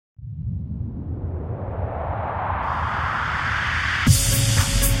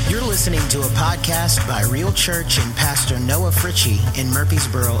listening to a podcast by Real Church and Pastor Noah Fritchie in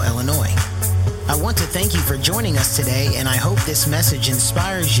Murfreesboro, Illinois. I want to thank you for joining us today, and I hope this message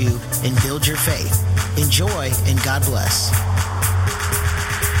inspires you and builds your faith. Enjoy, and God bless.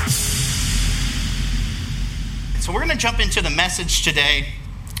 So we're going to jump into the message today.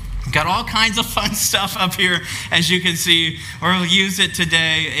 Got all kinds of fun stuff up here, as you can see. We'll use it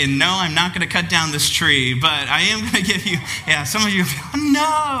today. And no, I'm not going to cut down this tree, but I am going to give you, some of you,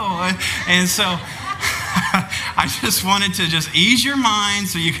 no. And so I just wanted to just ease your mind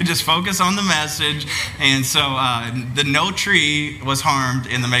so you could just focus on the message. And so the no tree was harmed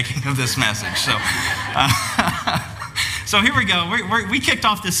in the making of this message. So here we go. We kicked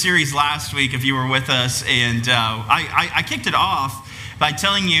off this series last week, if you were with us, and I kicked it off by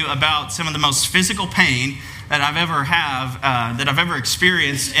telling you about some of the most physical pain that I've ever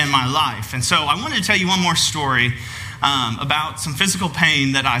experienced in my life. And so I wanted to tell you one more story about some physical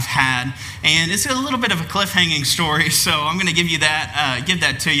pain that I've had, and it's a little bit of a cliffhanging story, so I'm going to give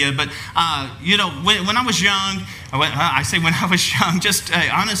that to you. But when I was young, just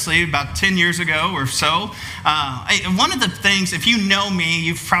honestly, about 10 years ago or so, one of the things, if you know me,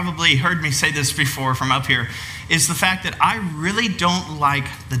 you've probably heard me say this before from up here, is the fact that I really don't like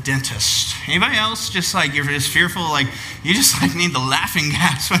the dentist. Anybody else just you're just fearful, you just need the laughing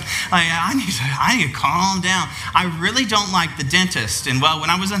gas. I need to calm down. I really don't like the dentist. And when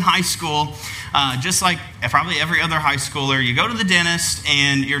I was in high school, just like probably every other high schooler, you go to the dentist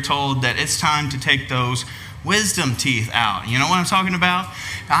and you're told that it's time to take those wisdom teeth out. You know what I'm talking about?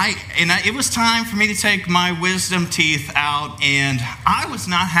 It was time for me to take my wisdom teeth out, and I was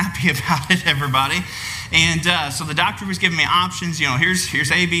not happy about it, everybody. And so the doctor was giving me options.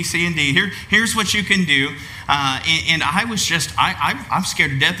 Here's A, B, C, and D. Here's what you can do. And I was I'm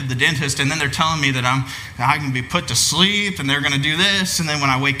scared to death of the dentist. And then they're telling me that I can be put to sleep, and they're going to do this. And then when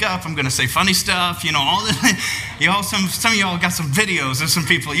I wake up, I'm going to say funny stuff. All this. Some of y'all got some videos of some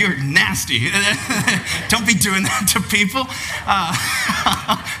people. You're nasty. Don't be doing that to people.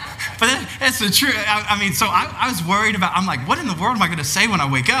 But that's the truth. So I was worried about, I'm like, what in the world am I going to say when I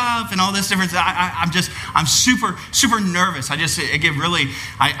wake up and all this different stuff. I'm super, super nervous. I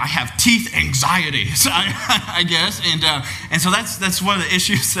have teeth anxiety, I guess. And so that's one of the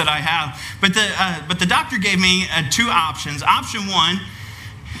issues that I have. But the doctor gave me two options. Option one,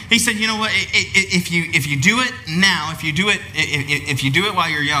 he said, you know what, if you do it now, if you do it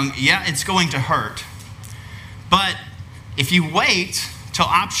while you're young, yeah, it's going to hurt. But if you wait till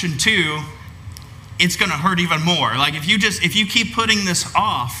option two, it's going to hurt even more. If you keep putting this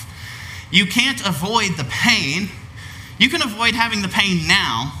off, you can't avoid the pain. You can avoid having the pain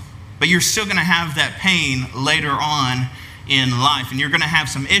now, but you're still going to have that pain later on in life, and you're going to have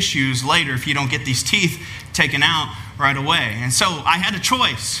some issues later if you don't get these teeth taken out right away. And so I had a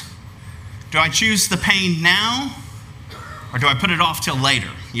choice. Do I choose the pain now, or do I put it off till later?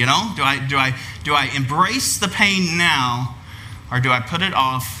 Do I embrace the pain now, or do I put it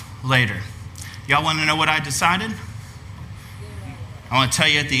off later? Y'all want to know what I decided? I want to tell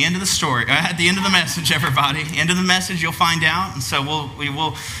you at the end of the story, at the end of the message, everybody. End of the message, you'll find out, and so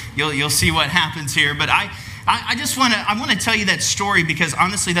you'll see what happens here. But I want to tell you that story because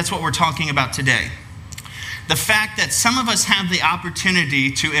honestly, that's what we're talking about today. The fact that some of us have the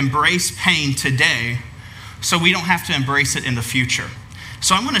opportunity to embrace pain today, so we don't have to embrace it in the future.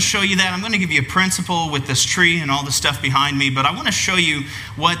 So I'm going to show you that. I'm going to give you a principle with this tree and all the stuff behind me, but I want to show you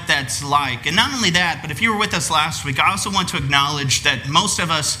what that's like. And not only that, but if you were with us last week, I also want to acknowledge that most of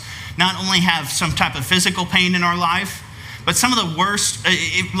us not only have some type of physical pain in our life, but some of the worst,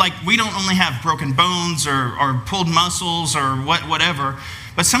 we don't only have broken bones or pulled muscles or whatever,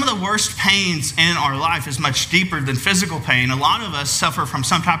 but some of the worst pains in our life is much deeper than physical pain. A lot of us suffer from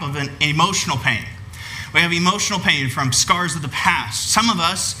some type of an emotional pain. We have emotional pain from scars of the past. Some of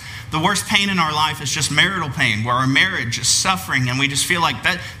us, the worst pain in our life is just marital pain, where our marriage is suffering and we just feel like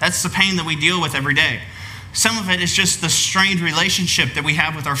that's the pain that we deal with every day. Some of it is just the strained relationship that we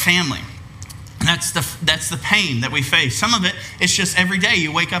have with our family. And that's the pain that we face. Some of it is just every day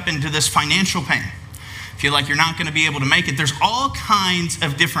you wake up into this financial pain. Feel like you're not going to be able to make it. There's all kinds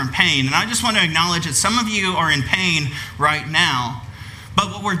of different pain. And I just want to acknowledge that some of you are in pain right now. But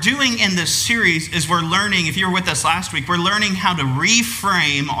what we're doing in this series is we're learning, if you were with us last week, we're learning how to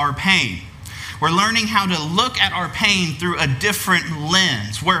reframe our pain. We're learning how to look at our pain through a different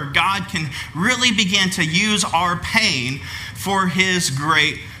lens, where God can really begin to use our pain for His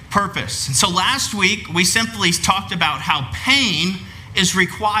great purpose. And so last week, we simply talked about how pain is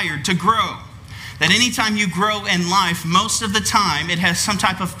required to grow. that anytime you grow in life, most of the time it has some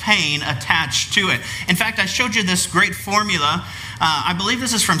type of pain attached to it. In fact, I showed you this great formula. I believe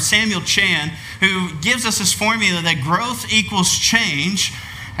this is from Samuel Chan, who gives us this formula that growth equals change.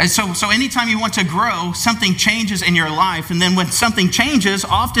 And so anytime you want to grow, something changes in your life. And then when something changes,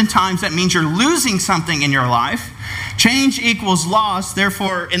 oftentimes that means you're losing something in your life. Change equals loss,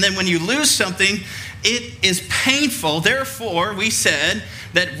 therefore, and then when you lose something, it is painful. Therefore, we said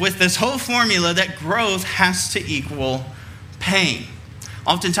that with this whole formula, that growth has to equal pain.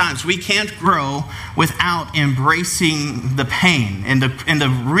 Oftentimes, we can't grow without embracing the pain. And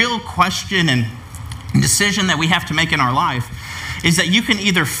the real question and decision that we have to make in our life is that you can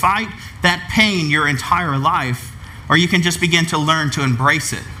either fight that pain your entire life, or you can just begin to learn to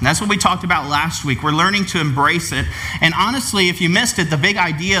embrace it. And that's what we talked about last week. We're learning to embrace it. And honestly, if you missed it, the big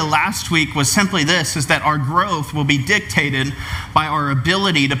idea last week was simply this, is that our growth will be dictated by our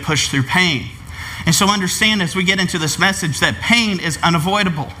ability to push through pain. And so understand as we get into this message that pain is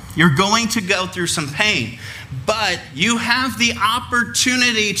unavoidable. You're going to go through some pain, but you have the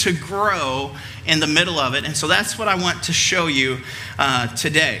opportunity to grow in the middle of it. And so that's what I want to show you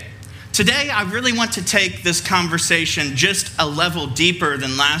today. Today, I really want to take this conversation just a level deeper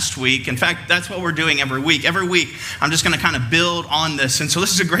than last week. In fact, that's what we're doing every week. Every week, I'm just going to kind of build on this. And so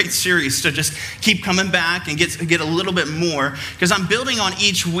this is a great series to just keep coming back and get a little bit more, because I'm building on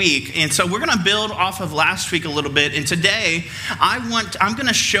each week. And so we're going to build off of last week a little bit. And today, I'm going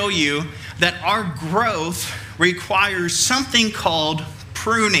to show you that our growth requires something called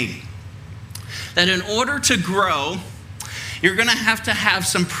pruning. That in order to grow, you're going to have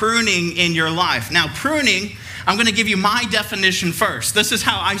some pruning in your life. Now, pruning, I'm going to give you my definition first. This is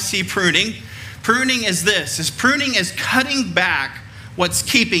how I see pruning. Pruning is this. Pruning is cutting back what's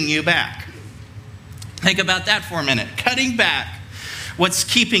keeping you back. Think about that for a minute. Cutting back what's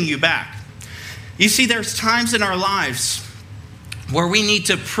keeping you back. You see, there's times in our lives where we need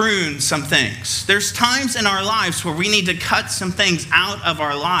to prune some things. There's times in our lives where we need to cut some things out of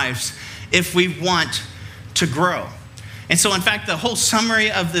our lives if we want to grow. And so, in fact, the whole summary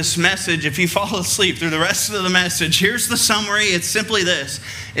of this message, if you fall asleep through the rest of the message, here's the summary. It's simply this,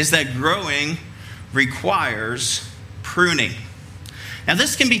 is that growing requires pruning. Now,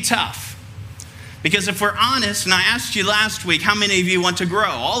 this can be tough, because if we're honest, and I asked you last week, how many of you want to grow?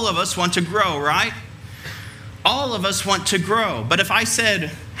 All of us want to grow, right? All of us want to grow. But if I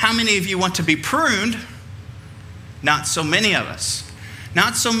said, how many of you want to be pruned? Not so many of us.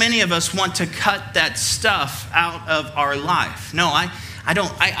 Not so many of us want to cut that stuff out of our life. No, I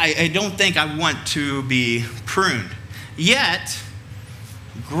don't think I want to be pruned. Yet,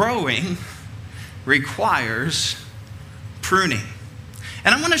 growing requires pruning.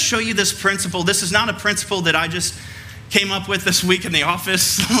 And I want to show you this principle. This is not a principle that I just came up with this week in the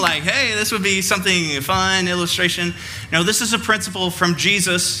office, like, hey, this would be something fun, illustration. No, this is a principle from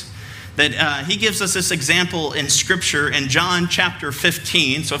Jesus that he gives us this example in Scripture in John chapter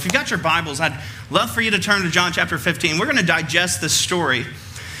 15. So if you've got your Bibles, I'd love for you to turn to John chapter 15. We're going to digest this story.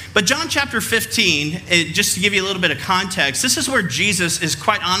 But John chapter 15, just to give you a little bit of context, this is where Jesus is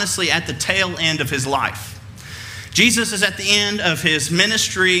quite honestly at the tail end of his life. Jesus is at the end of his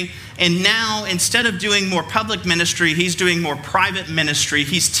ministry, and now instead of doing more public ministry, he's doing more private ministry.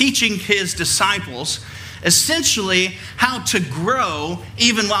 He's teaching his disciples essentially how to grow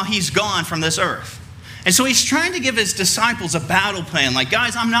even while he's gone from this earth. And so he's trying to give his disciples a battle plan. Like,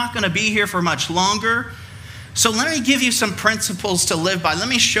 guys, I'm not going to be here for much longer. So let me give you some principles to live by. Let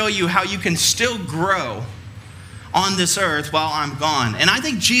me show you how you can still grow on this earth while I'm gone. And I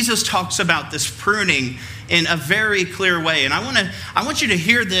think Jesus talks about this pruning in a very clear way. And I want you to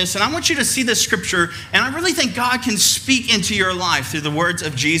hear this, and I want you to see this scripture. And I really think God can speak into your life through the words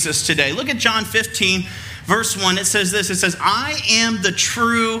of Jesus today. Look at John 15, verse 1. It says this. It says, I am the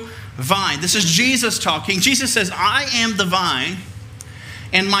true vine. This is Jesus talking. Jesus says, I am the vine,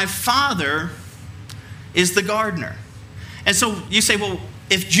 and my Father is the gardener. And so you say, well,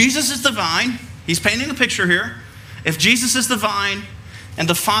 if Jesus is the vine, he's painting a picture here. If Jesus is the vine and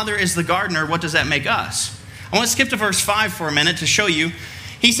the Father is the gardener, what does that make us? I want to skip to verse 5 for a minute to show you.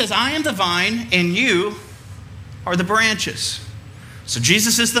 He says, I am the vine and you are the branches. So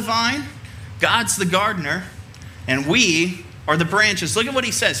Jesus is the vine, God's the gardener, and we are the branches. Look at what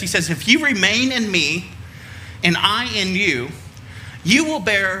he says. He says, if you remain in me and I in you, you will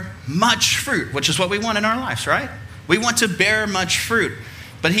bear much fruit, which is what we want in our lives, right? We want to bear much fruit.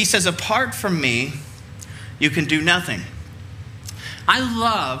 But he says, apart from me, you can do nothing. I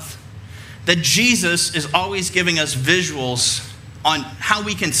love that Jesus is always giving us visuals on how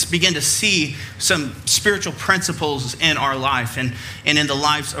we can begin to see some spiritual principles in our life and in the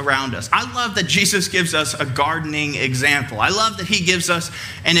lives around us. I love that Jesus gives us a gardening example. I love that he gives us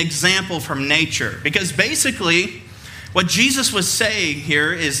an example from nature, because basically what Jesus was saying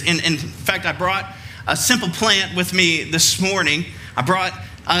here is, in fact, I brought a simple plant with me this morning. I brought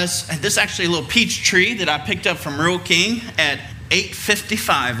us, this is actually a little peach tree that I picked up from Rural King at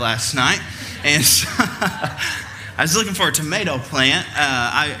 8:55 last night. And so, I was looking for a tomato plant.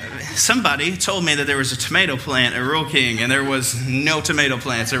 Somebody told me that there was a tomato plant at Rural King, and there was no tomato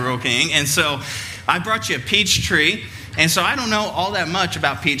plants at Rural King. And so I brought you a peach tree. And so I don't know all that much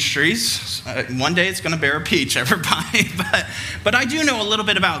about peach trees. One day it's going to bear a peach, everybody. But I do know a little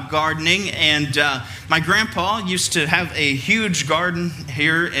bit about gardening. And my grandpa used to have a huge garden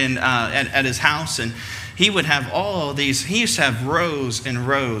here at his house. And he would have all these, he used to have rows and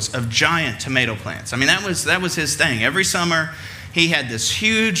rows of giant tomato plants. I mean, that was his thing. Every summer, he had this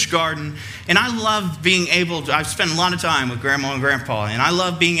huge garden, and I love being able to, I've spent a lot of time with Grandma and Grandpa, and I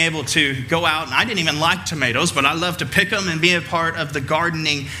love being able to go out, and I didn't even like tomatoes, but I love to pick them and be a part of the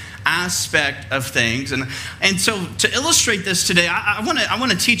gardening aspect of things. And so to illustrate this today, I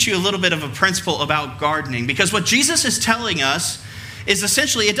want to teach you a little bit of a principle about gardening, because what Jesus is telling us is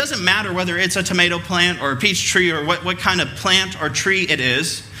essentially, it doesn't matter whether it's a tomato plant or a peach tree or what kind of plant or tree it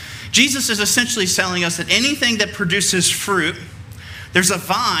is. Jesus is essentially telling us that anything that produces fruit, there's a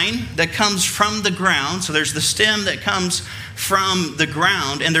vine that comes from the ground. So there's the stem that comes from the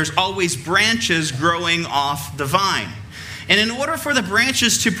ground, and there's always branches growing off the vine. And in order for the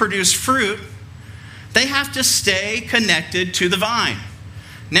branches to produce fruit, they have to stay connected to the vine.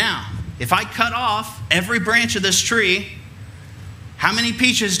 Now, if I cut off every branch of this tree, how many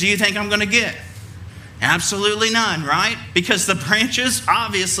peaches do you think I'm going to get? Absolutely none, right? Because the branches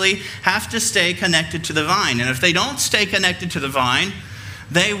obviously have to stay connected to the vine. And if they don't stay connected to the vine,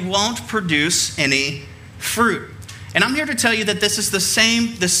 they won't produce any fruit. And I'm here to tell you that this is the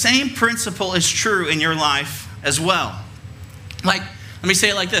same principle is true in your life as well. Like, let me say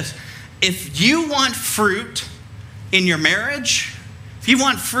it like this. If you want fruit in your marriage, if you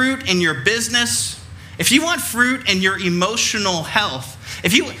want fruit in your business, if you want fruit in your emotional health,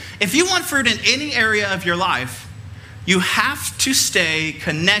 if you want fruit in any area of your life, you have to stay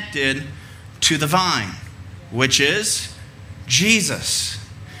connected to the vine, which is Jesus.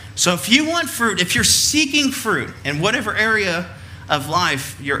 So if you want fruit, if you're seeking fruit in whatever area of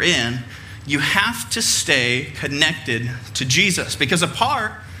life you're in, you have to stay connected to Jesus. Because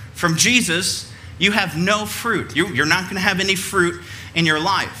apart from Jesus, you have no fruit. You're not going to have any fruit in your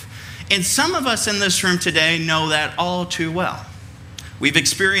life. And some of us in this room today know that all too well. We've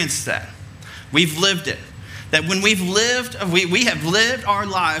experienced that. We've lived it. That when we have lived our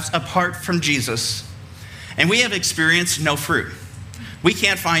lives apart from Jesus, and we have experienced no fruit. We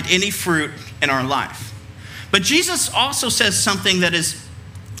can't find any fruit in our life. But Jesus also says something that is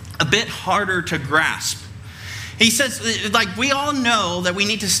a bit harder to grasp. He says, like, we all know that we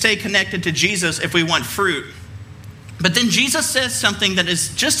need to stay connected to Jesus if we want fruit. But then Jesus says something that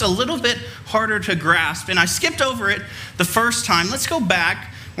is just a little bit harder to grasp. And I skipped over it the first time. Let's go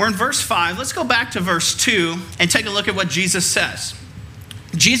back. We're in verse 5. Let's go back to verse 2 and take a look at what Jesus says.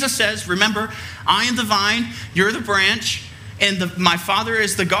 Jesus says, remember, I am the vine, you're the branch, and my Father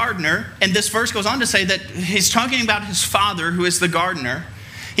is the gardener. And this verse goes on to say that he's talking about his Father who is the gardener.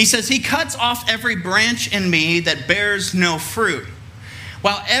 He says, he cuts off every branch in me that bears no fruit,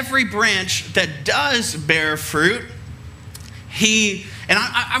 while every branch that does bear fruit,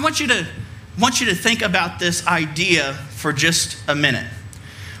 I want you to think about this idea for just a minute.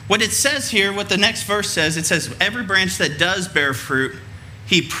 What it says here, what the next verse says, it says, every branch that does bear fruit,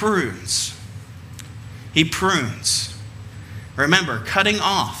 he prunes. He prunes. Remember, cutting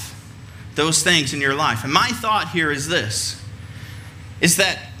off those things in your life. And my thought here is this, is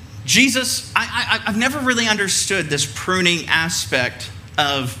that Jesus, I've never really understood this pruning aspect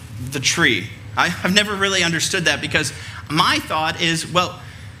of the tree. I've never really understood that, because my thought is, well,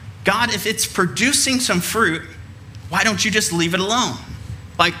 God, if it's producing some fruit, why don't you just leave it alone?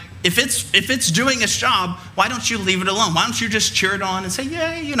 Like, if it's doing its job, why don't you leave it alone? Why don't you just cheer it on and say,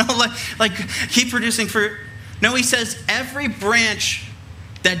 yay, like keep producing fruit? No, he says every branch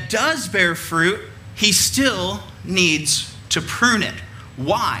that does bear fruit, he still needs to prune it.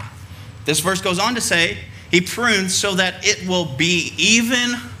 Why? This verse goes on to say, he prunes so that it will be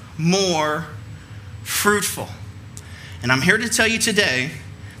even more fruitful. And I'm here to tell you today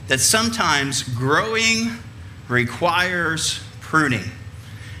that sometimes growing requires pruning.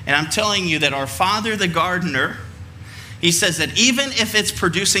 And I'm telling you that our Father, the gardener, he says that even if it's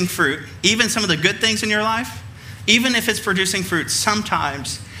producing fruit, even some of the good things in your life, even if it's producing fruit,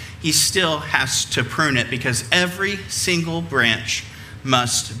 sometimes he still has to prune it because every single branch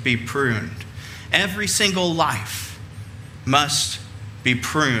must be pruned. Every single life must be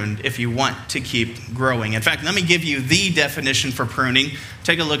pruned if you want to keep growing. In fact, let me give you the definition for pruning.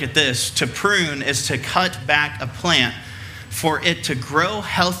 Take a look at this. To prune is to cut back a plant for it to grow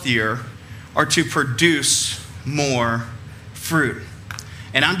healthier or to produce more fruit.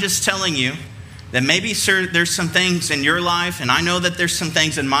 And I'm just telling you that maybe, sir, there's some things in your life, and I know that there's some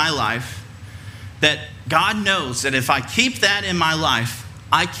things in my life, that God knows that if I keep that in my life,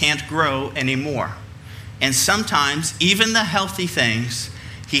 I can't grow anymore. And sometimes, even the healthy things,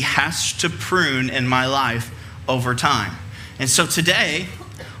 he has to prune in my life over time. And so today,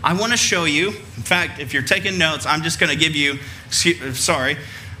 I want to show you, in fact, if you're taking notes, I'm just going to give you,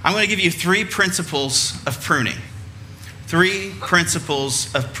 I'm going to give you 3 principles of pruning. 3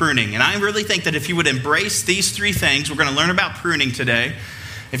 principles of pruning. And I really think that if you would embrace these 3 things, we're going to learn about pruning today.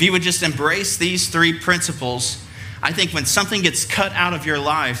 If you would just embrace these 3 principles, I think when something gets cut out of your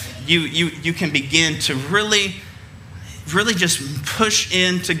life, you can begin to really just push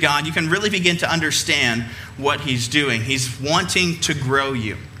into God. You can really begin to understand what he's doing. He's wanting to grow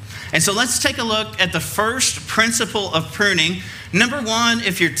you. And so let's take a look at the first principle of pruning. Number 1,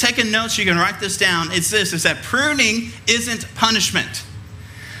 if you're taking notes, you can write this down. It's this, is that pruning isn't punishment.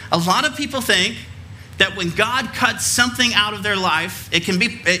 A lot of people think that when God cuts something out of their life,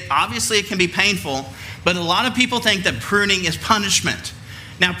 obviously it can be painful, but a lot of people think that pruning is punishment.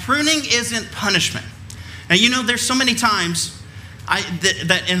 Now, pruning isn't punishment. Now, there's so many times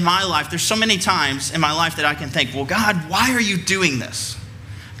that in my life, there's so many times in my life that I can think, well, God, why are you doing this?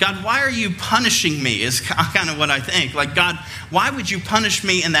 God, why are you punishing me is kind of what I think. Like, God, why would you punish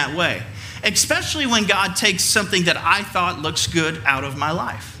me in that way? Especially when God takes something that I thought looks good out of my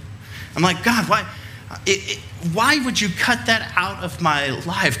life. I'm like, God, why would you cut that out of my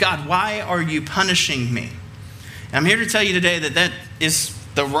life? God, why are you punishing me? And I'm here to tell you today that is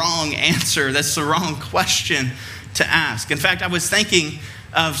the wrong answer. That's the wrong question to ask. In fact, I was thinking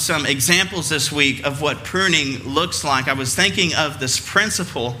of some examples this week of what pruning looks like. I was thinking of this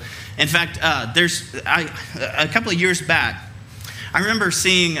principle. In fact, a couple of years back, I remember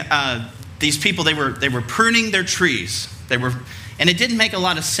seeing these people. They were pruning their trees. And it didn't make a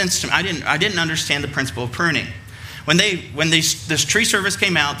lot of sense to me. I didn't understand the principle of pruning. When this tree service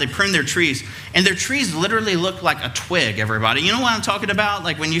came out, they pruned their trees, and their trees literally looked like a twig. Everybody, you know what I'm talking about?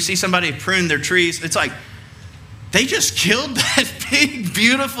 Like when you see somebody prune their trees, it's like they just killed that big,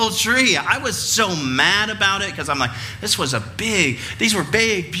 beautiful tree. I was so mad about it because I'm like, these were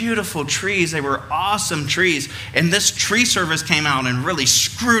big, beautiful trees. They were awesome trees. And this tree service came out and really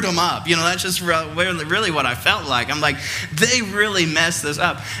screwed them up. That's just really what I felt like. I'm like, they really messed this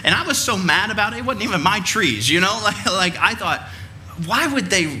up. And I was so mad about it. It wasn't even my trees, Like I thought, why would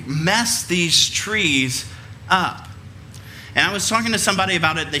they mess these trees up? And I was talking to somebody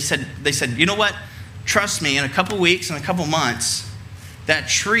about it. They said, you know what? Trust me, in a couple weeks, in a couple months, that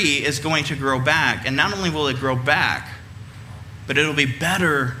tree is going to grow back. And not only will it grow back, but it'll be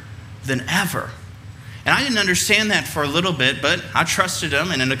better than ever. And I didn't understand that for a little bit, but I trusted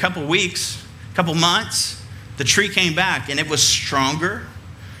them. And in a couple weeks, a couple months, the tree came back and it was stronger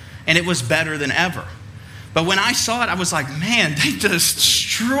and it was better than ever. But when I saw it, I was like, man, they just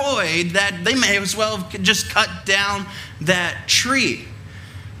destroyed that. They may as well have just cut down that tree.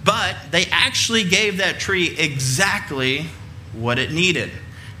 But they actually gave that tree exactly what it needed.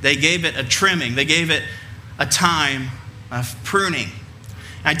 They gave it a trimming. They gave it a time of pruning.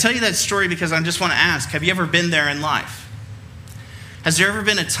 And I tell you that story because I just want to ask, have you ever been there in life? Has there ever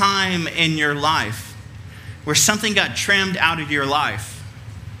been a time in your life where something got trimmed out of your life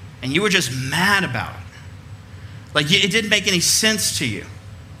and you were just mad about it? Like it didn't make any sense to you.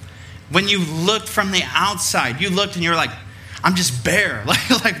 When you looked from the outside, you looked and you were like, I'm just bare.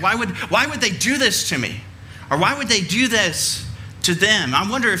 Like why would they do this to me? Or why would they do this to them? I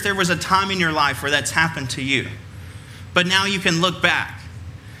wonder if there was a time in your life where that's happened to you. But now you can look back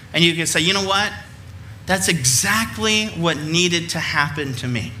and you can say, you know what? That's exactly what needed to happen to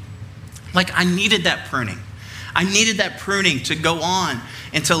me. Like I needed that pruning. I needed that pruning to go on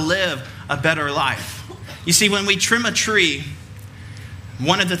and to live a better life. You see, when we trim a tree,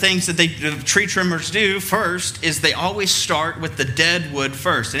 one of the things that the tree trimmers do first is they always start with the dead wood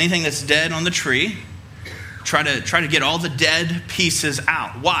first. Anything that's dead on the tree, try to get all the dead pieces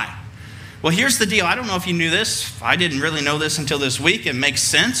out. Why? Well, here's the deal. I don't know if you knew this. I didn't really know this until this week. It makes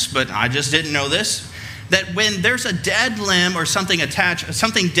sense, but I just didn't know this. That when there's a dead limb or something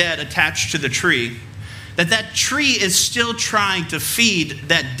dead attached to the tree, that tree is still trying to feed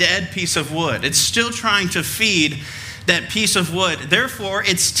that dead piece of wood. It's still trying to feed that piece of wood. Therefore,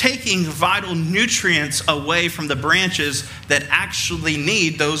 it's taking vital nutrients away from the branches that actually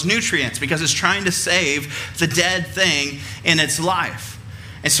need those nutrients, because it's trying to save the dead thing in its life.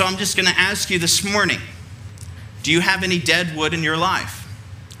 And so I'm just going to ask you this morning, do you have any dead wood in your life?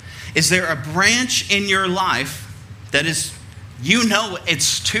 Is there a branch in your life that is, you know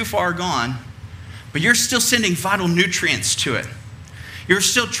it's too far gone, but you're still sending vital nutrients to it? You're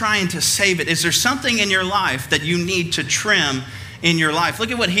still trying to save it. Is there something in your life that you need to trim in your life?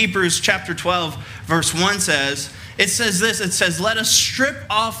 Look at what Hebrews chapter 12, verse 1 says. It says this, it says, let us strip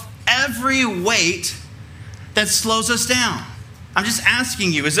off every weight that slows us down. I'm just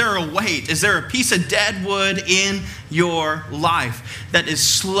asking you, is there a weight? Is there a piece of dead wood in your life that is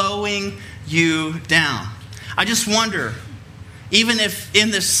slowing you down? I just wonder, even if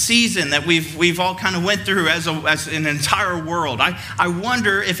in this season that we've all kind of went through as an entire world, I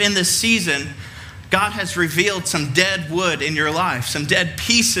wonder if in this season God has revealed some dead wood in your life, some dead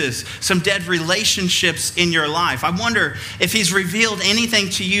pieces, some dead relationships in your life. I wonder if He's revealed anything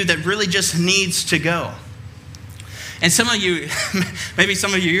to you that really just needs to go. And some of you, maybe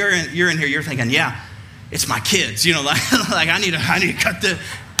some of you, you're in here, you're thinking, yeah, it's my kids. You know, like I need to cut the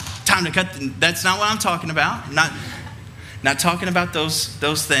time to cut. That's not what I'm talking about. Not talking about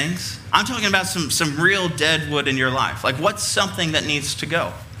those things. I'm talking about some real dead wood in your life. Like, what's something that needs to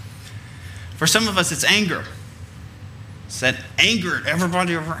go? For some of us, it's anger. It's that anger at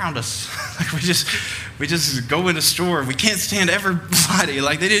everybody around us. Like we just go in a store. We can't stand everybody.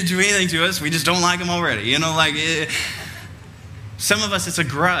 Like, they didn't do anything to us. We just don't like them already. You know, some of us, it's a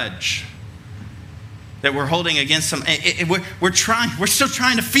grudge that we're holding against some. We're still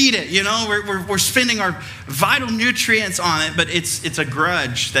trying to feed it. You know, we're spending our vital nutrients on it, but it's a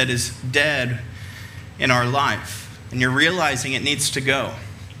grudge that is dead in our life, and you're realizing it needs to go,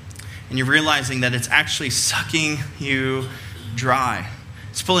 and you're realizing that it's actually sucking you dry.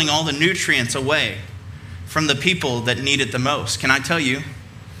 It's pulling all the nutrients away from the people that need it the most. Can I tell you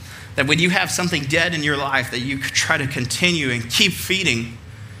that when you have something dead in your life that you try to continue and keep feeding,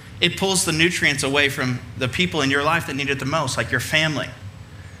 it pulls the nutrients away from the people in your life that need it the most, like your family,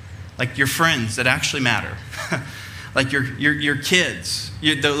 like your friends that actually matter, like your kids,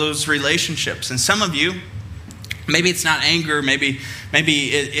 those relationships. And some of you, maybe it's not anger, maybe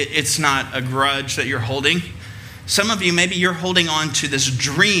it's not a grudge that you're holding. Some of you, maybe you're holding on to this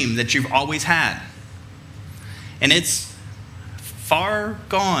dream that you've always had, and it's far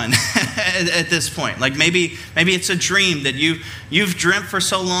gone at this point. Like maybe it's a dream that you've dreamt for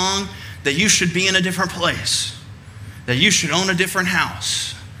so long that you should be in a different place, that you should own a different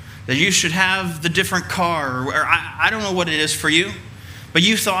house, that you should have the different car, or I don't know what it is for you, but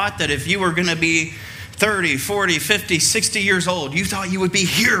you thought that if you were going to be 30, 40, 50, 60 years old, you thought you would be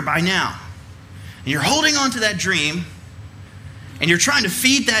here by now. And you're holding on to that dream, and you're trying to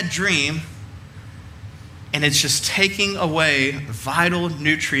feed that dream, and it's just taking away vital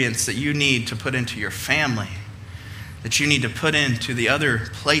nutrients that you need to put into your family, that you need to put into the other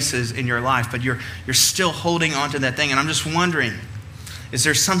places in your life, but you're still holding on to that thing. And I'm just wondering, is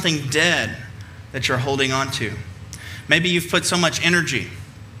there something dead that you're holding on to? Maybe you've put so much energy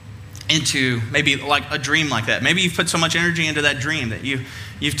into maybe like a dream like that. Maybe you've put so much energy into that dream that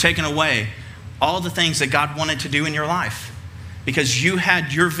you've taken away all the things that God wanted to do in your life because you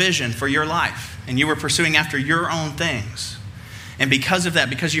had your vision for your life and you were pursuing after your own things. And because of that,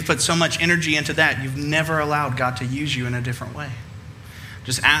 because you put so much energy into that, you've never allowed God to use you in a different way.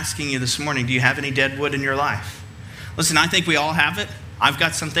 Just asking you this morning, do you have any dead wood in your life? Listen, I think we all have it. I've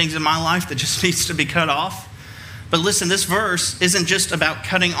got some things in my life that just needs to be cut off. But listen, this verse isn't just about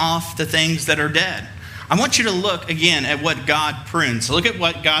cutting off the things that are dead. I want you to look again at what God prunes. Look at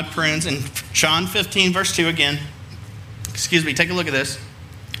what God prunes in John 15, verse 2 again. Take a look at this.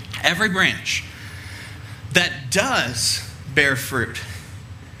 Every branch that does bear fruit,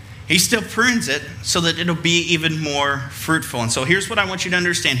 he still prunes it so that it'll be even more fruitful. And so here's what I want you to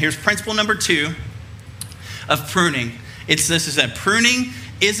understand. Here's principle number 2 of pruning. It's this, is that pruning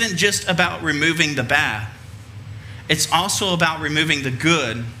isn't just about removing the bad. It's also about removing the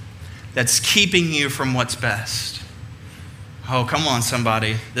good that's keeping you from what's best. Oh, come on,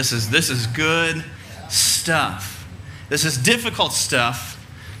 somebody. This is good stuff. This is difficult stuff,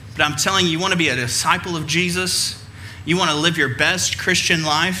 but I'm telling you, you want to be a disciple of Jesus. You want to live your best Christian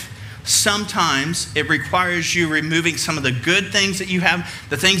life. Sometimes it requires you removing some of the good things that you have,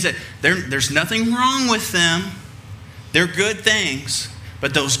 the things that there's nothing wrong with them. They're good things,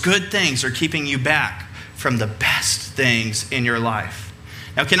 but those good things are keeping you back from the best things in your life.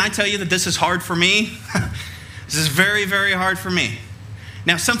 Now, can I tell you that this is hard for me? This is very, very hard for me.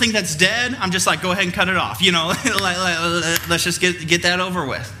 Now, something that's dead, I'm just like, go ahead and cut it off. You know, let's just get that over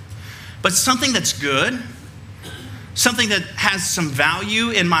with. But something that's good, something that has some value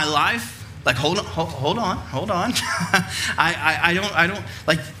in my life, like, hold on. I don't,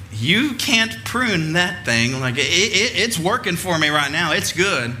 like, you can't prune that thing. Like, it's working for me right now. It's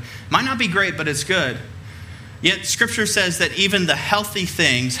good. Might not be great, but it's good. Yet, Scripture says that even the healthy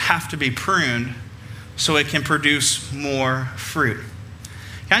things have to be pruned so it can produce more fruit.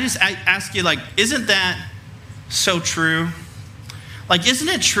 Can I just ask you, like, isn't that so true? Like, isn't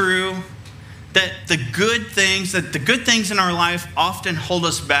it true that the good things in our life often hold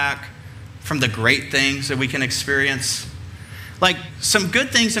us back from the great things that we can experience? Like, some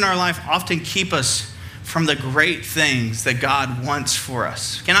good things in our life often keep us from the great things that God wants for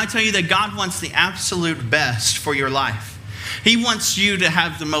us. Can I tell you that God wants the absolute best for your life? He wants you to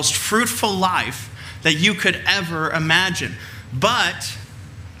have the most fruitful life that you could ever imagine. But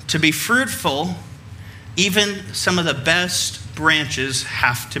to be fruitful, even some of the best branches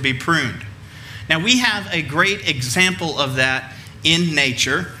have to be pruned. Now, we have a great example of that in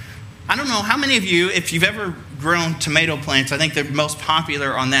nature. I don't know how many of you, if you've ever grown tomato plants, I think they're most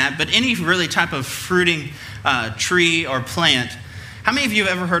popular on that, but any really type of fruiting tree or plant, how many of you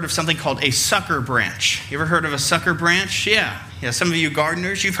have ever heard of something called a sucker branch? You ever heard of a sucker branch? Yeah, some of you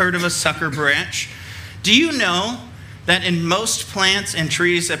gardeners, you've heard of a sucker branch. Do you know that in most plants and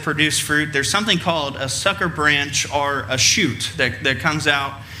trees that produce fruit, there's something called a sucker branch or a shoot that comes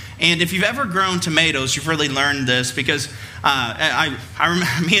out? And if you've ever grown tomatoes, you've really learned this because I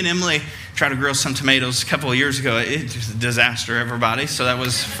remember me and Emily tried to grow some tomatoes a couple of years ago. It was a disaster, everybody. So that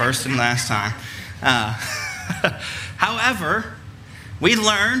was first and last time. However, we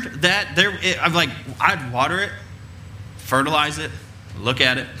learned that I'd water it, fertilize it, look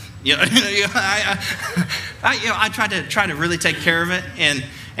at it. I tried to really take care of it, and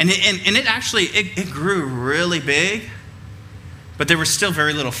it actually it grew really big, but there was still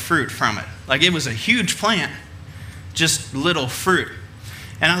very little fruit from it. Like, it was a huge plant, just little fruit.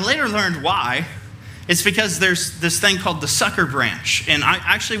 And I later learned why. It's because there's this thing called the sucker branch, and I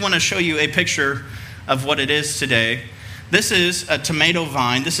actually want to show you a picture of what it is today. This is a tomato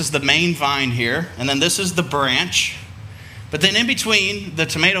vine. This is the main vine here, and then this is the branch. But then in between the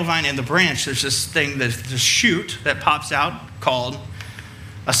tomato vine and the branch, there's this thing, this shoot that pops out called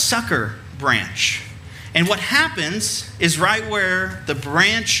a sucker branch. And what happens is right where the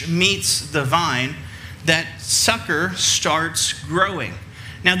branch meets the vine, that sucker starts growing.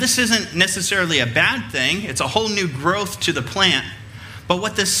 Now, this isn't necessarily a bad thing. It's a whole new growth to the plant. But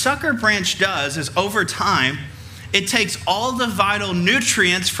what this sucker branch does is over time, it takes all the vital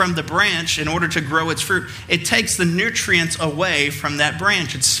nutrients from the branch in order to grow its fruit. It takes the nutrients away from that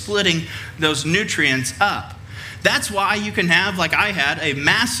branch. It's splitting those nutrients up. That's why you can have, like I had, a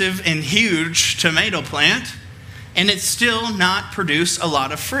massive and huge tomato plant, and it's still not produce a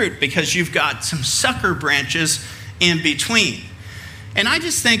lot of fruit because you've got some sucker branches in between. And I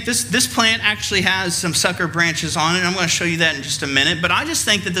just think this plant actually has some sucker branches on it. I'm going to show you that in just a minute. But I just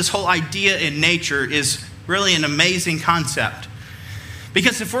think that this whole idea in nature is really an amazing concept.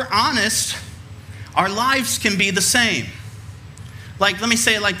 Because if we're honest, our lives can be the same. Like, let me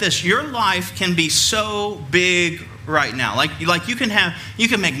say it like this. Your life can be so big right now. Like you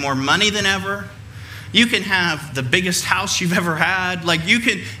can make more money than ever. You can have the biggest house you've ever had. Like, you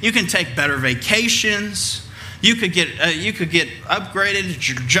can take better vacations. You could get upgraded at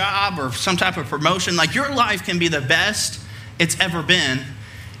your job or some type of promotion. Like, your life can be the best it's ever been,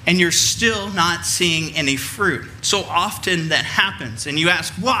 and you're still not seeing any fruit. So often that happens, and you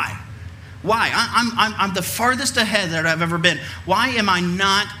ask, why? Why? I'm the farthest ahead that I've ever been. Why am I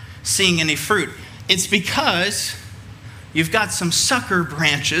not seeing any fruit? It's because you've got some sucker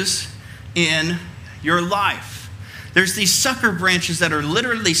branches in your life. There's these sucker branches that are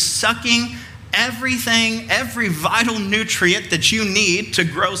literally sucking everything, every vital nutrient that you need to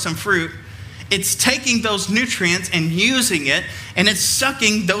grow some fruit. It's taking those nutrients and using it, and it's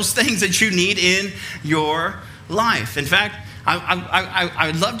sucking those things that you need in your life. In fact, I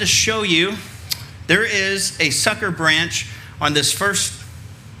would love to show you. There is a sucker branch on this first,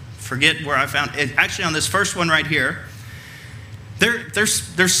 forget where I found it, actually on this first one right here.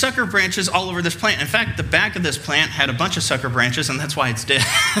 There's sucker branches all over this plant. In fact, the back of this plant had a bunch of sucker branches, and that's why it's dead.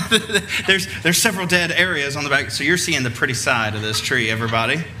 There's several dead areas on the back. So you're seeing the pretty side of this tree,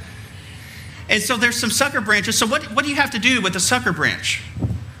 everybody. And so there's some sucker branches. So what do you have to do with a sucker branch?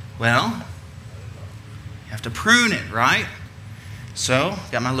 Well, you have to prune it, right? So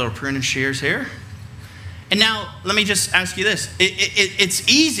got my little pruning shears here. And now, let me just ask you this. It's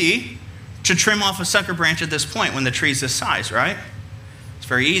easy to trim off a sucker branch at this point when the tree's this size, right? It's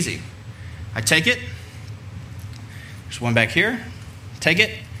very easy. I take it. There's one back here. Take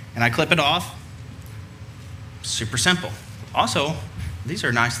it, and I clip it off. Super simple. Also, these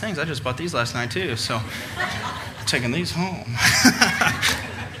are nice things. I just bought these last night too, so I'm taking these home.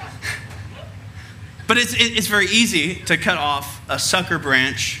 But it's very easy to cut off a sucker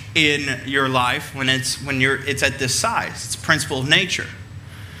branch in your life when it's at this size. It's a principle of nature.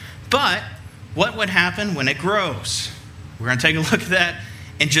 But what would happen when it grows? We're going to take a look at that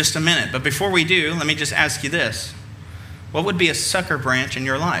in just a minute. But before we do, let me just ask you this. What would be a sucker branch in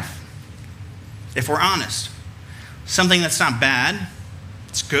your life? If we're honest, something that's not bad,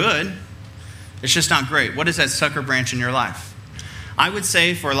 it's good, it's just not great. What is that sucker branch in your life? I would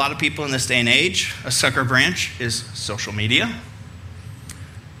say for a lot of people in this day and age, a sucker branch is social media.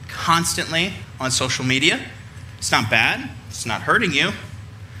 Constantly on social media. It's not bad. It's not hurting you.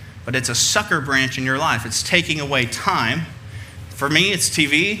 But it's a sucker branch in your life. It's taking away time. For me, it's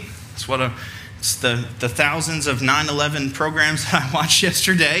TV. It's the thousands of 9/11 programs that I watched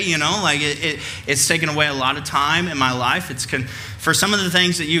yesterday. It's taken away a lot of time in my life. For some of the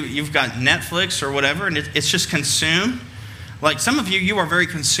things that you've got Netflix or whatever, and it's just consumed. Like some of you are very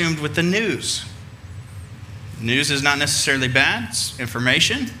consumed with the news. News is not necessarily bad. It's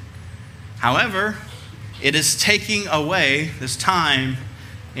information. However, it is taking away this time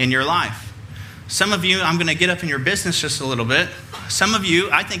in your life. Some of you, I'm going to get up in your business just a little bit. Some of you,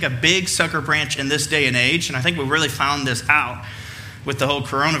 I think a big sucker branch in this day and age, and I think we really found this out with the whole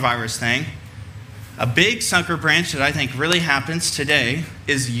coronavirus thing. A big sucker branch that I think really happens today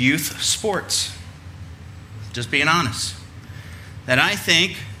is youth sports. Just being honest. That I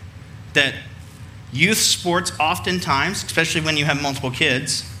think that youth sports oftentimes, especially when you have multiple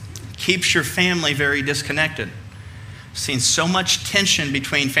kids, keeps your family very disconnected. I've seen so much tension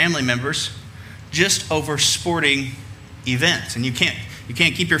between family members just over sporting events, and you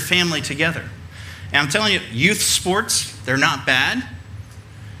can't keep your family together. And I'm telling you, youth sports, they're not bad.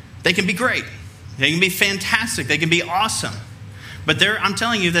 They can be great. They can be fantastic. They can be awesome. But I'm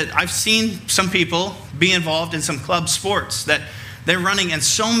telling you that I've seen some people be involved in some club sports that they're running in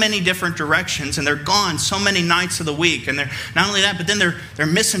so many different directions, and they're gone so many nights of the week. And they're not only that, but then they're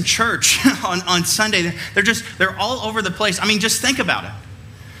missing church on Sunday. They're all over the place. I mean, just think about it.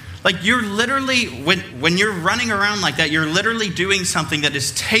 Like you're literally, when you're running around like that, you're literally doing something that is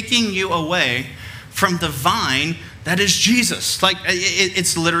taking you away from the vine that is Jesus. Like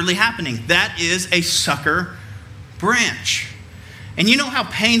it's literally happening. That is a sucker branch. And you know how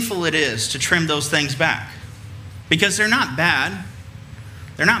painful it is to trim those things back. Because they're not bad.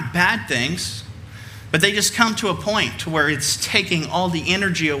 They're not bad things. But they just come to a point to where it's taking all the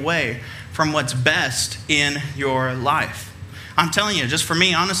energy away from what's best in your life. I'm telling you, just for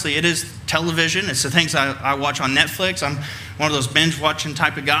me, honestly, it is television. It's the things I watch on Netflix. I'm one of those binge-watching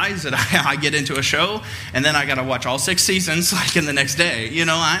type of guys that I get into a show, and then I got to watch all 6 seasons like in the next day.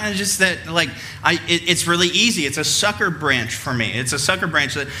 It's really easy. It's a sucker branch for me. It's a sucker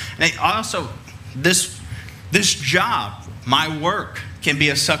branch. And also, this job, my work, can be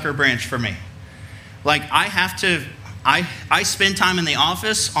a sucker branch for me. Like I spend time in the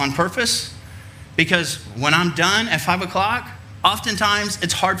office on purpose because when I'm done at 5 o'clock, oftentimes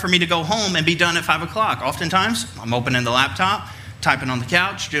it's hard for me to go home and be done at 5 o'clock. Oftentimes I'm opening the laptop, typing on the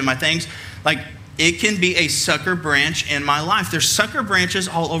couch, doing my things. Like it can be a sucker branch in my life. There's sucker branches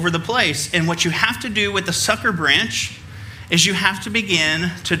all over the place. And what you have to do with the sucker branch is you have to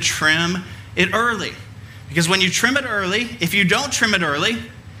begin to trim it early. Because when you trim it early, if you don't trim it early,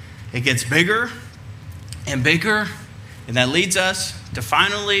 it gets bigger and bigger. And that leads us to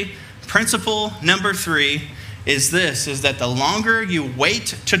finally, principle number 3 is that the longer you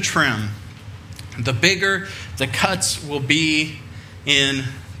wait to trim, the bigger the cuts will be in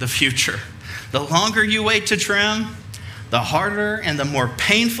the future. The longer you wait to trim, the harder and the more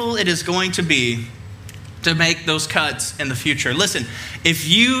painful it is going to be to make those cuts in the future. Listen, if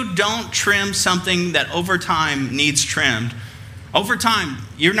you don't trim something that over time needs trimmed, over time,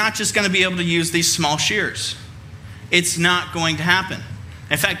 you're not just going to be able to use these small shears. It's not going to happen.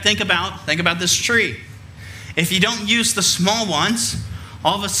 In fact, think about this tree. If you don't use the small ones,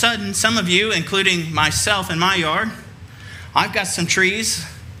 all of a sudden, some of you, including myself in my yard, I've got some trees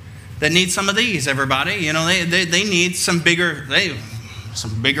that need some of these, everybody. You know, they need some bigger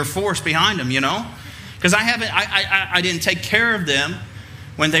force behind them, you know. Because I didn't take care of them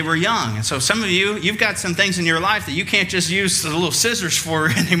when they were young. And so some of you, you've got some things in your life that you can't just use the little scissors for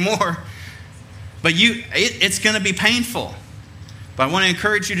anymore. But it's going to be painful. But I want to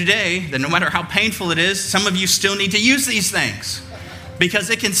encourage you today that no matter how painful it is, some of you still need to use these things because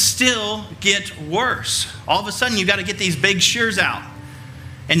it can still get worse. All of a sudden, you've got to get these big shears out.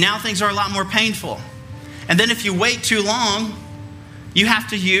 And now things are a lot more painful. And then if you wait too long, you have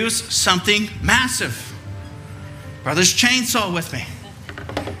to use something massive. Brothers, chainsaw with me.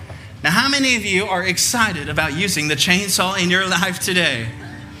 Now, how many of you are excited about using the chainsaw in your life today?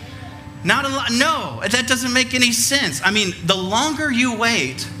 Not a lot. No, that doesn't make any sense. I mean, the longer you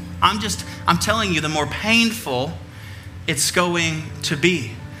wait, I'm telling you, the more painful it's going to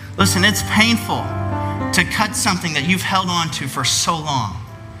be. Listen, it's painful to cut something that you've held on to for so long.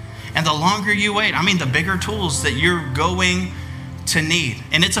 And the longer you wait, I mean, the bigger tools that you're going to need.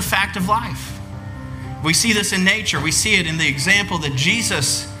 And it's a fact of life. We see this in nature. We see it in the example that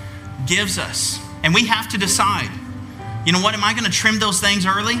Jesus gives us. And we have to decide, you know what, am I going to trim those things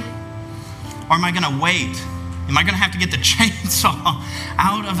early? Or am I going to wait? Am I going to have to get the chainsaw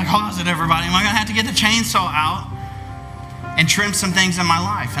out of the closet, everybody? Am I going to have to get the chainsaw out and trim some things in my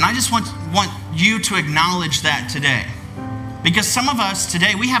life? And I just want you to acknowledge that today. Because some of us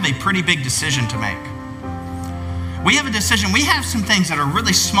today, we have a pretty big decision to make. We have a decision. We have some things that are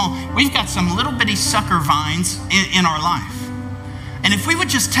really small. We've got some little bitty sucker vines in our life. And if we would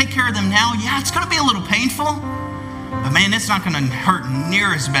just take care of them now, yeah, it's going to be a little painful. But man, it's not going to hurt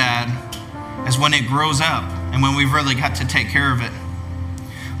near as bad as when it grows up and when we've really got to take care of it.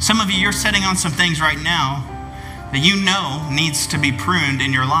 Some of you, you're sitting on some things right now that you know needs to be pruned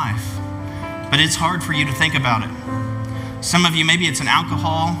in your life. But it's hard for you to think about it. Some of you, maybe it's an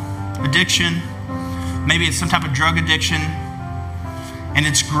alcohol addiction. Maybe it's some type of drug addiction. And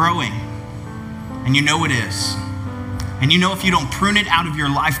it's growing. And you know it is. And you know if you don't prune it out of your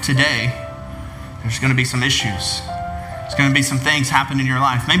life today, there's going to be some issues. There's going to be some things happen in your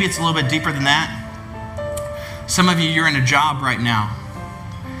life. Maybe it's a little bit deeper than that. Some of you, you're in a job right now.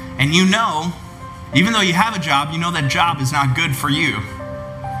 And you know, even though you have a job, you know that job is not good for you.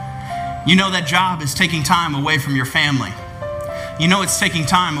 You know that job is taking time away from your family. You know it's taking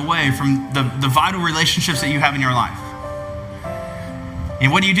time away from the vital relationships that you have in your life.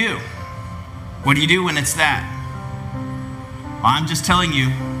 And what do you do? What do you do when it's that? Well, I'm just telling you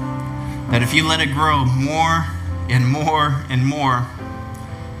that if you let it grow more and more and more,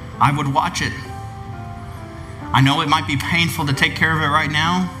 I would watch it. I know it might be painful to take care of it right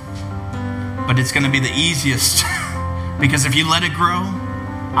now, but it's going to be the easiest. Because if you let it grow,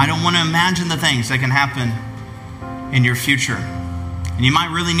 I don't want to imagine the things that can happen in your future. And you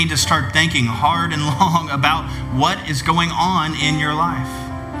might really need to start thinking hard and long about what is going on in your life.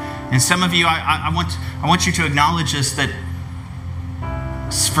 And some of you, I want you to acknowledge this, that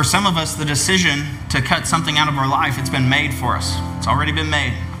for some of us, the decision to cut something out of our life, it's been made for us. It's already been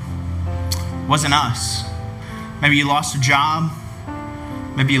made. It wasn't us. Maybe you lost a job.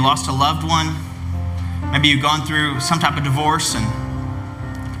 Maybe you lost a loved one. Maybe you've gone through some type of divorce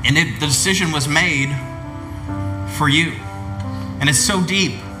and the decision was made for you. And it's so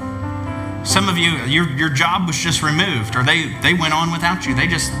deep. Some of you, your job was just removed, or they went on without you.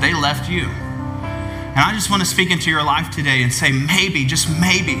 They left you. And I just want to speak into your life today and say maybe, just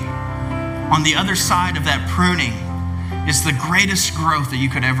maybe, on the other side of that pruning is the greatest growth that you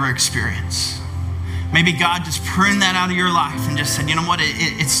could ever experience. Maybe God just pruned that out of your life and just said, you know what,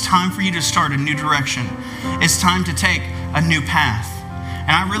 it's time for you to start a new direction. It's time to take a new path.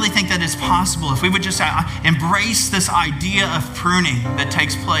 And I really think that it's possible if we would just embrace this idea of pruning that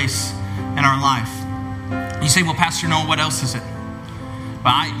takes place in our life. You say, well, Pastor Noah, what else is it?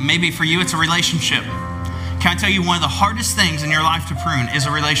 Well, maybe for you it's a relationship. Can I tell you one of the hardest things in your life to prune is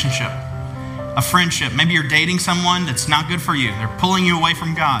a relationship, a friendship. Maybe you're dating someone that's not good for you. They're pulling you away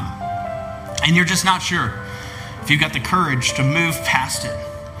from God. And you're just not sure if you've got the courage to move past it.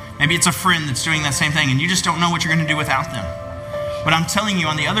 Maybe it's a friend that's doing that same thing and you just don't know what you're going to do without them. But I'm telling you,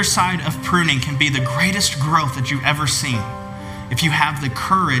 on the other side of pruning can be the greatest growth that you've ever seen. If you have the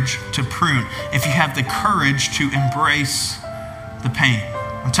courage to prune, if you have the courage to embrace the pain.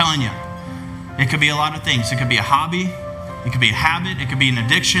 I'm telling you, it could be a lot of things. It could be a hobby. It could be a habit. It could be an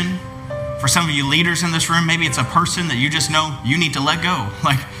addiction. For some of you leaders in this room, maybe it's a person that you just know you need to let go.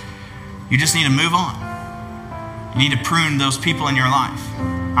 Like, you just need to move on. You need to prune those people in your life.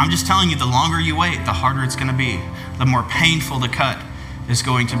 I'm just telling you, the longer you wait, the harder it's going to be. The more painful the cut is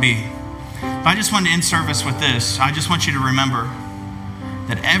going to be. But I just wanted to end service with this. I just want you to remember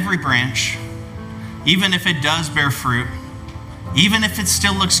that every branch, even if it does bear fruit, even if it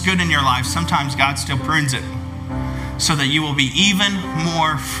still looks good in your life, sometimes God still prunes it so that you will be even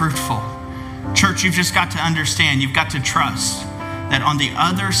more fruitful. Church, you've just got to understand, you've got to trust that on the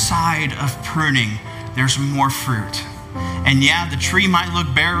other side of pruning, there's more fruit. And yeah, the tree might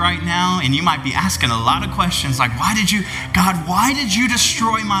look bare right now, and you might be asking a lot of questions like, why did you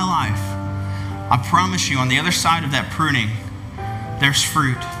destroy my life? I promise you, on the other side of that pruning, there's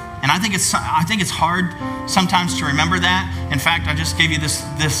fruit. And I think it's hard sometimes to remember that. In fact, I just gave you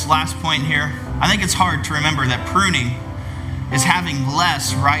this last point here. I think it's hard to remember that pruning is having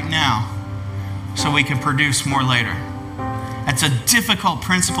less right now so we can produce more later. It's a difficult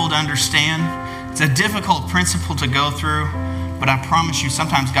principle to understand. It's a difficult principle to go through. But I promise you,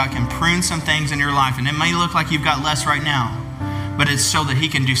 sometimes God can prune some things in your life. And it may look like you've got less right now, but it's so that he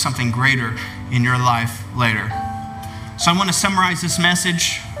can do something greater in your life later. So I want to summarize this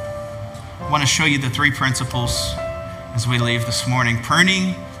message. I want to show you the 3 principles as we leave this morning.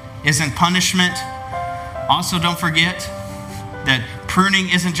 Pruning isn't punishment. Also, don't forget that pruning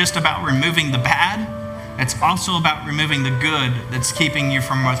isn't just about removing the bad. It's also about removing the good that's keeping you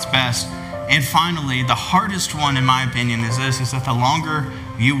from what's best. And finally, the hardest one, in my opinion, is that the longer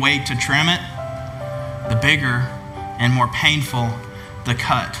you wait to trim it, the bigger and more painful the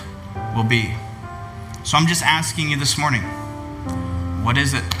cut will be. So I'm just asking you this morning, what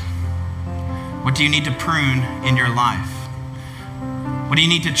is it? What do you need to prune in your life? What do you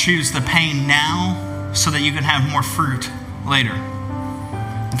need to choose the pain now so that you can have more fruit later?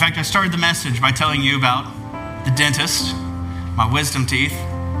 In fact, I started the message by telling you about the dentist, my wisdom teeth.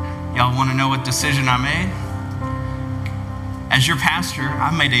 Y'all want to know what decision I made? As your pastor, I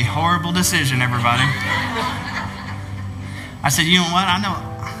made a horrible decision, everybody. I said, you know what? I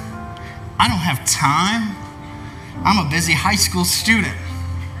don't have time. I'm a busy high school student.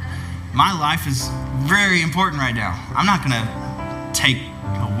 My life is very important right now. I'm not going to take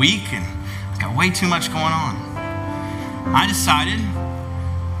a week, and I've got way too much going on. I decided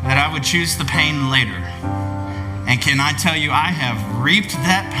that I would choose the pain later. And can I tell you, I have reaped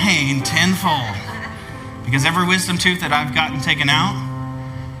that pain tenfold. Because every wisdom tooth that I've gotten taken out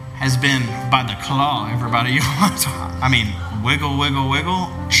has been by the claw, everybody. I mean, wiggle, wiggle, wiggle.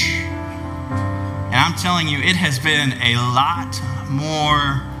 And I'm telling you, it has been a lot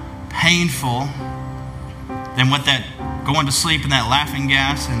more painful than what that going to sleep in that laughing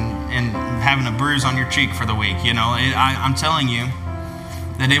gas and having a bruise on your cheek for the week. You know, I'm telling you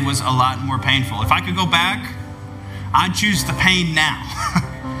that it was a lot more painful. If I could go back, I'd choose the pain now.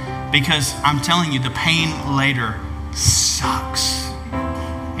 Because I'm telling you, the pain later sucks.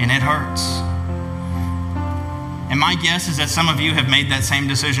 And it hurts. And my guess is that some of you have made that same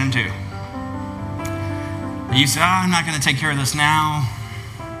decision too. You say, I'm not going to take care of this now.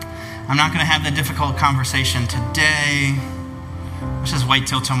 I'm not going to have that difficult conversation today. Let's just wait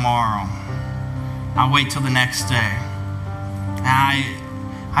till tomorrow. I'll wait till the next day. I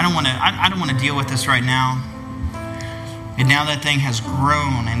don't want to deal with this right now. And now that thing has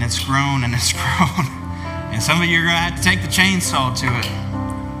grown and it's grown and it's grown. And some of you are going to have to take the chainsaw to it.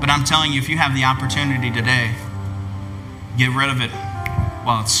 But I'm telling you, if you have the opportunity today, get rid of it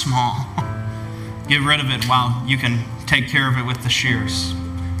while it's small. Get rid of it while you can take care of it with the shears.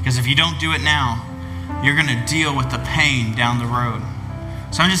 Because if you don't do it now, you're going to deal with the pain down the road.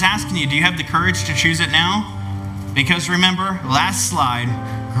 So I'm just asking you, do you have the courage to choose it now? Because remember, last slide,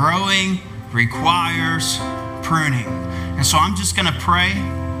 growing requires pruning. And so I'm just going to pray.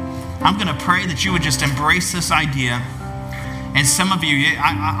 I'm going to pray that you would just embrace this idea. And some of you,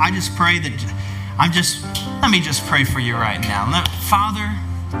 I just pray that, let me just pray for you right now. Father,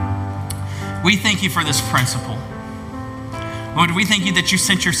 we thank you for this principle. Lord, we thank you that you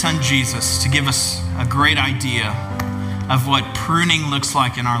sent your son Jesus to give us a great idea of what pruning looks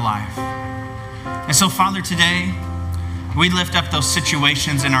like in our life. And so, Father, today, we lift up those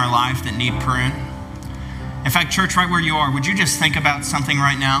situations in our life that need prune. In fact, church, right where you are, would you just think about something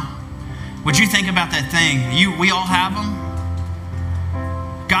right now? Would you think about that thing? We all have them.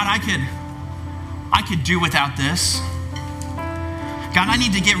 God, I could do without this. God, I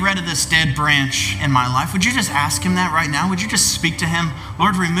need to get rid of this dead branch in my life. Would you just ask him that right now? Would you just speak to him?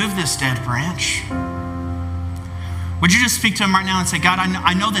 Lord, remove this dead branch. Would you just speak to him right now and say, God,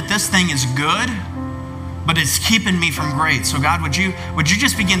 I know that this thing is good, but it's keeping me from great. So God, would you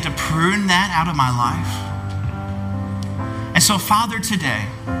just begin to prune that out of my life? And so, Father, today,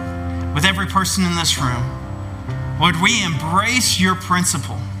 with every person in this room, Lord, we embrace your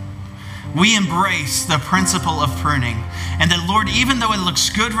principle. We embrace the principle of pruning. And that, Lord, even though it looks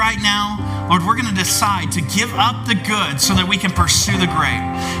good right now, Lord, we're going to decide to give up the good so that we can pursue the great.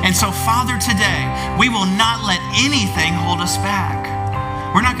 And so, Father, today, we will not let anything hold us back.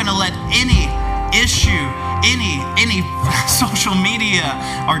 We're not going to let any issue, any social media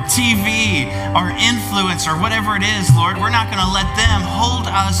or TV or influence or whatever it is, Lord, we're not going to let them hold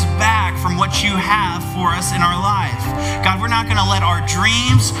us back from what you have for us in our life. God, we're not going to let our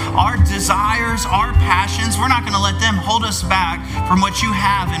dreams, our desires, our passions, we're not going to let them hold us back from what you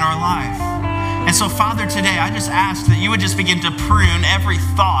have in our life. And so, Father, today I just ask that you would just begin to prune every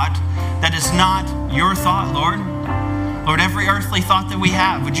thought that is not your thought, Lord. Lord, every earthly thought that we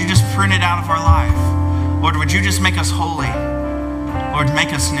have, would you just prune it out of our life? Lord, would you just make us holy? Lord,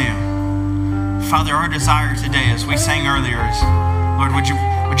 make us new. Father, our desire today, as we sang earlier, is, Lord, would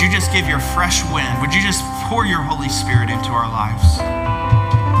you just give your fresh wind? Would you just pour your Holy Spirit into our lives?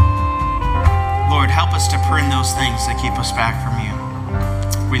 Lord, help us to prune those things that keep us back from you.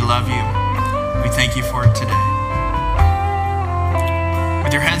 We love you. We thank you for it today.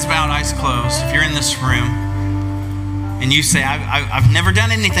 With your heads bowed, eyes closed, if you're in this room and you say, I've never done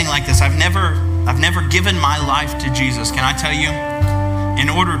anything like this, I've never given my life to Jesus, can I tell you, in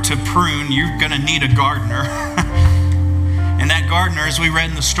order to prune, you're going to need a gardener. And that gardener, as we read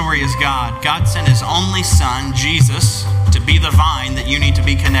in the story, is God. God sent his only son, Jesus, to be the vine that you need to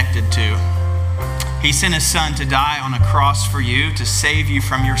be connected to. He sent his son to die on a cross for you, to save you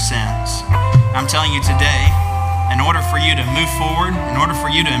from your sins. I'm telling you today, in order for you to move forward, in order for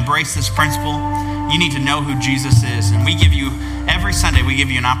you to embrace this principle, you need to know who Jesus is. And we give you, every Sunday, we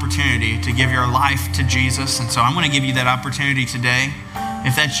give you an opportunity to give your life to Jesus. And so I'm going to give you that opportunity today.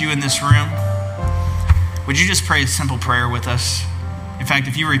 If that's you in this room, would you just pray a simple prayer with us? In fact,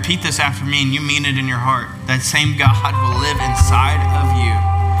 if you repeat this after me and you mean it in your heart, that same God will live inside of you.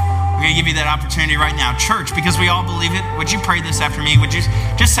 I'm going to give you that opportunity right now. Church, because we all believe it, would you pray this after me? Would you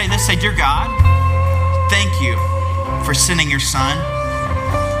just say this? Say, Dear God, thank you for sending your son,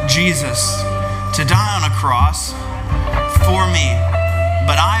 Jesus, to die on a cross for me.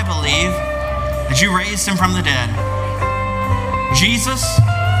 But I believe that you raised him from the dead. Jesus,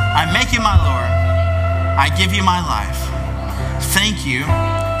 I make you my Lord. I give you my life. Thank you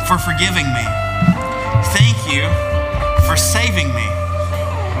for forgiving me. Thank you for saving me.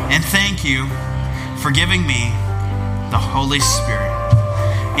 And thank you for giving me the Holy Spirit.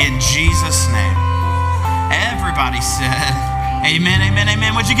 In Jesus' name. Everybody said, amen, amen,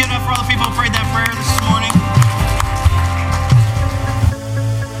 amen. Would you give it up for all the people who prayed that prayer this morning?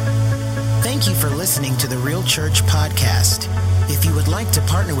 Thank you for listening to the Real Church Podcast. If you would like to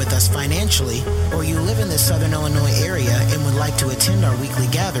partner with us financially, or you live in the Southern Illinois area and would like to attend our weekly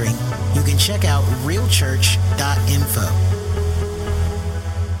gathering, you can check out realchurch.info.